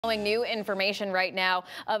New information right now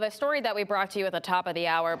of a story that we brought to you at the top of the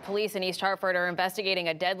hour. Police in East Hartford are investigating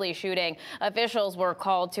a deadly shooting. Officials were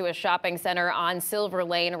called to a shopping center on Silver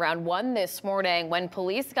Lane around 1 this morning. When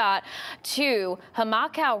police got to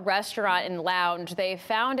Hamakau Restaurant and Lounge, they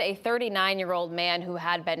found a 39-year-old man who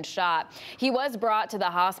had been shot. He was brought to the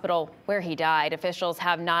hospital where he died. Officials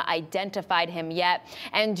have not identified him yet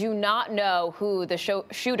and do not know who the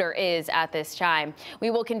shooter is at this time. We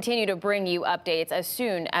will continue to bring you updates as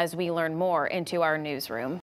soon as we learn more into our newsroom.